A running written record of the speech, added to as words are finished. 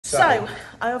So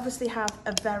I obviously have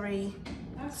a very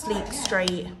sleek,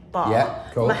 straight bob. Yeah,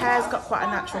 cool. My hair's got quite a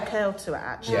natural curl to it,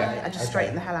 actually. Yeah, I just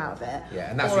straighten the hell out of it.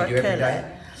 Yeah, and that's what you do every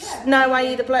day? No, I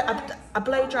either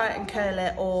blow dry it and curl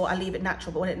it, or I leave it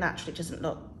natural, but when it's natural, it doesn't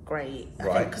look great.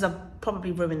 Right. Because I've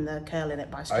probably ruined the curl in it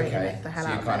by straightening it the hell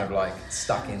out of it. So you're kind of like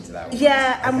stuck into that one.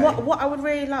 Yeah, and what I would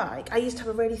really like, I used to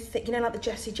have a really thick, you know, like the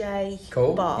Jessie J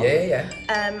bob. Yeah.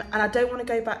 And I don't want to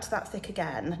go back to that thick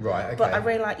again. Right, okay. But I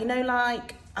really like, you know,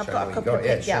 like, I've got a couple of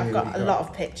pictures. Yeah, I've got a lot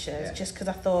of pictures, just because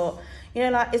I thought, you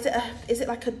know, like, is it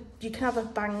like you can have a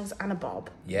bangs and a bob?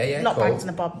 Yeah, Not bangs and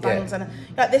a bob, bangs and a,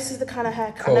 like, this is the kind of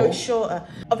haircut. I know it's shorter.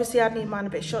 Obviously, I'd need mine a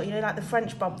bit short, you know, like the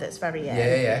French bob that's very in.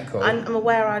 Yeah, cool. I'm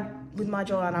aware with my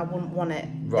jawline, I wouldn't want it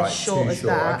as short as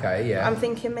that. Okay, yeah. I'm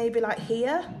thinking maybe like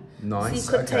here. Nice.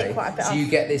 So you could take quite a bit off. So you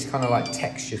get this kind of like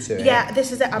texture to it. Yeah,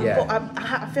 this is it.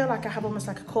 I feel like I have almost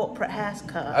like a corporate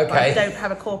haircut. Okay. I don't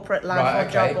have a corporate life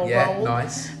or job or role.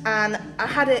 Nice. And I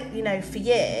had it, you know, for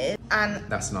years. And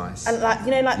that's nice. And like,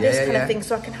 you know, like this kind of thing,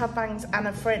 so I can have bangs and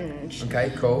a fringe.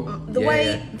 Okay, cool. The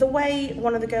way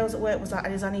one of the girls at work was like,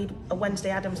 is I need a Wednesday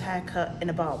Addams haircut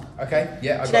in a bob. Okay,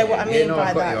 yeah, Do you know what I mean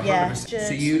by that? Yeah.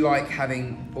 So you like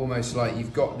having almost like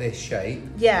you've got this shape.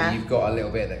 Yeah. But you've got a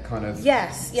little bit that kind of.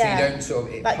 Yes. Yeah. So you don't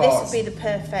sort of. Like this would be the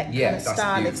perfect kind of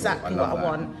style, exactly what I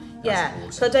want. Yeah,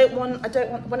 awesome. So I don't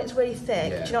want when it's really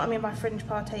thick. Do you know what I mean by fringe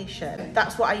partation?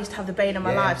 That's what I used to have the bane of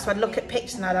my life. So I'd look at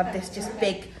pictures and I'd have this just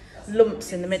big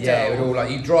lumps in the middle. Yeah, it would all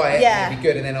like you dry it, it'd be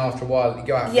good, and then after a while you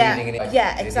go out cleaning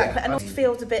and exactly. And it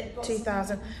feels a bit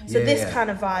 2000. So this kind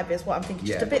of vibe is what I'm thinking.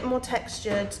 Just a bit more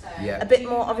textured, a bit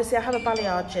more. Obviously, I have a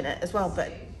balayage in it as well,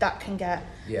 but that can get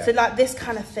so like this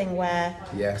kind of thing where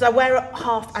because I wear it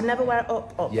half. I never wear it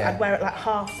up. I'd wear it like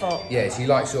half up. Yeah, so you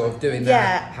like sort of doing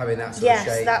that, having that sort of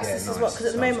shape. Yes, this is what. Because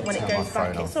at the moment when it goes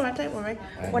back, it's alright. Don't worry.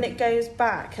 When it goes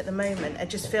back at the moment, I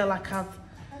just feel like I've.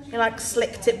 You know, like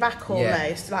slicked it back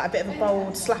almost, like a bit of a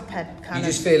bold slap head kind of. You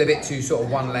just feel a bit too sort of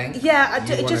one length. Yeah,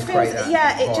 it just feels.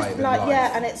 It just like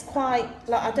and it's quite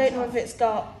like I don't know if it's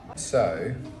got.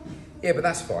 So, yeah, but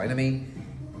that's fine. I mean,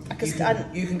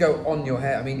 you can go on your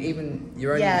hair. I mean, even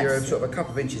you're sort of a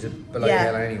couple of inches below your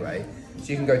hairline anyway, so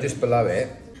you can go just below it.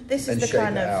 This is the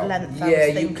kind of length I was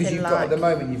thinking. Because you've got at the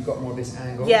moment you've got more of this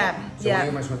angle. Yeah, so what you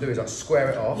almost want to do is like square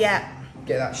it off. Yeah.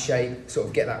 Get that shape, sort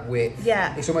of get that width.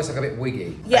 Yeah. It's almost like a bit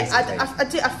wiggy. Yeah,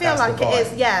 I feel like it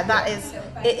is. Yeah, that is.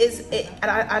 It is.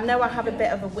 And I know I have a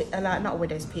bit of a like not a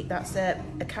widow's peak. That's a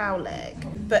cow leg.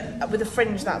 But with a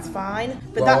fringe, that's fine.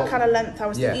 But that kind of length, I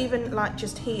was thinking, even like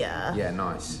just here. Yeah,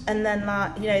 nice. And then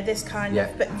like this kind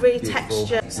of, but really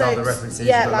texture. So the references.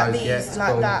 Yeah, like these,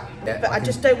 like cool. that. Yeah, but I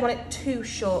just don't want it too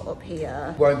short up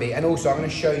here. Won't be. And also, I'm going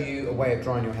to show you a way of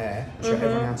drying your hair. I'll show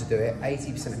everyone how to do it.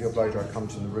 80% of your blow dry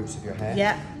comes from the roots of your hair.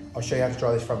 Yeah. I'll show you how to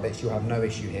dry this front bit, so you'll have no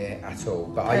issue here at all.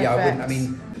 But I wouldn't. I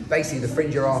mean, basically, the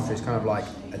fringe you're after is kind of like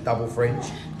a double fringe.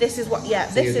 This is what. Yeah.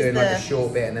 So this you're is doing like a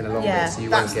short bit and then a long bit, so you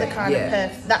won't get.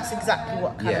 That's exactly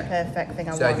what kind of perfect thing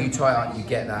I want. So if you tie it up, you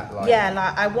get that like. Yeah,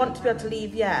 like I want to be able to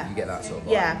leave. Yeah. You get that sort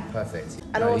of. Perfect.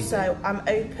 And also, I'm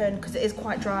open because it is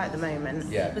quite dry at the moment.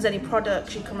 Yeah. If there's any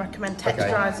products you can recommend,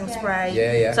 texturizing spray.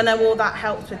 Yeah. So I know all that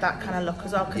helps with that kind of look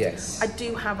as well. Yes. I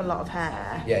do have a lot of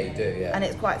hair. Yeah, you do. Yeah. And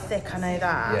it's quite thick. I know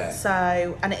that. Yeah.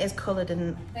 So. And it is coloured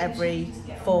in every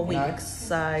 4 weeks,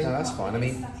 so... No, that's fine. I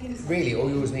mean, really, all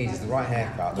you always need is the right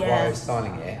haircut, the right way of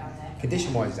styling it.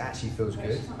 Condition-wise, it actually feels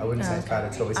good. I wouldn't say it's bad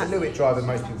at all. It's a little bit drier than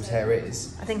most people's hair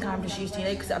is. I think I'm just used to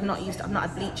it because I've not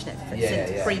had bleach in it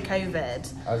since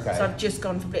pre-COVID. Okay. So I've just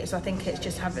gone for bleach. So I think it's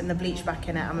just having the bleach back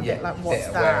in it. I'm a bit like, what's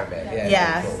that?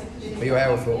 Cool. But your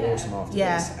hair will feel awesome after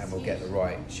this, and we'll get the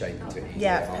right shape into it.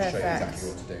 Yeah, I'll perfect. show you exactly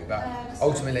what to do. But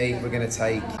ultimately, we're going to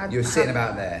take. You're sitting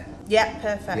about there. Yeah,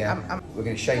 perfect. Yeah. We're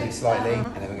going to shape it slightly,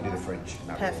 and then we're going to do the fringe.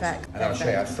 Perfect. And I'll show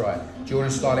you how to try it. Do you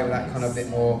want to style it with that kind of bit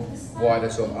more wider,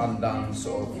 sort of undone,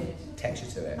 sort of texture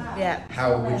to it? Yeah.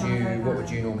 What would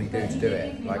you normally do to do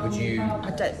it? Like, would you?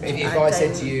 If I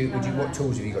said to you, what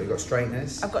tools have you got? You got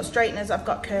straighteners? I've got straighteners. I've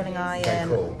got curling iron. Okay,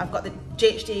 cool. I've got the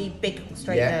GHD big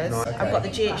straighteners. Yeah, I've got the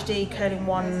GHD curling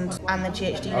wand and the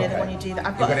GHD, you know, the one you do that.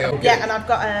 I've got and I've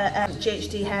got a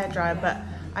GHD hairdryer, but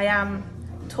I am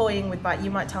toying with, but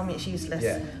you might tell me it's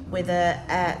useless, with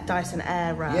a Dyson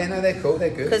Airwrap. Yeah, no, they're cool, they're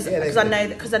good. Because I know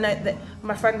that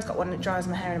my friend's got one that dries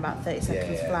my hair in about 30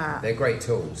 seconds flat. They're great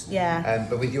tools. Yeah.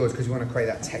 But with yours, because you want to create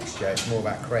that texture, it's more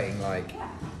about creating like,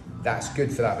 that's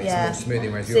good for that, but it's more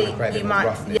smoothing, whereas you want to create a bit more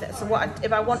roughness. Yeah, so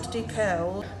if I want to do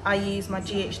curl, I use my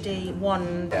GHD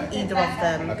wand, either of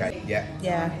them. Okay,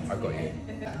 yeah. I've got you.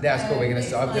 That's cool, I'm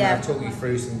going to talk you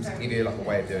through give you like a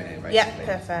way of doing it, basically. Yeah,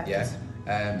 perfect. Yeah.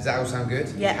 Does that all sound good?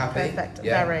 Yeah, you happy? perfect.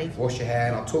 Yeah. Very. Wash your hair,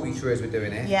 and I'll talk you through as we're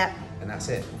doing it. Yeah. and that's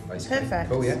it, basically. Perfect.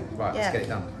 Cool, yeah? Right, let's get it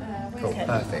done. Cool, okay.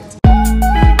 perfect.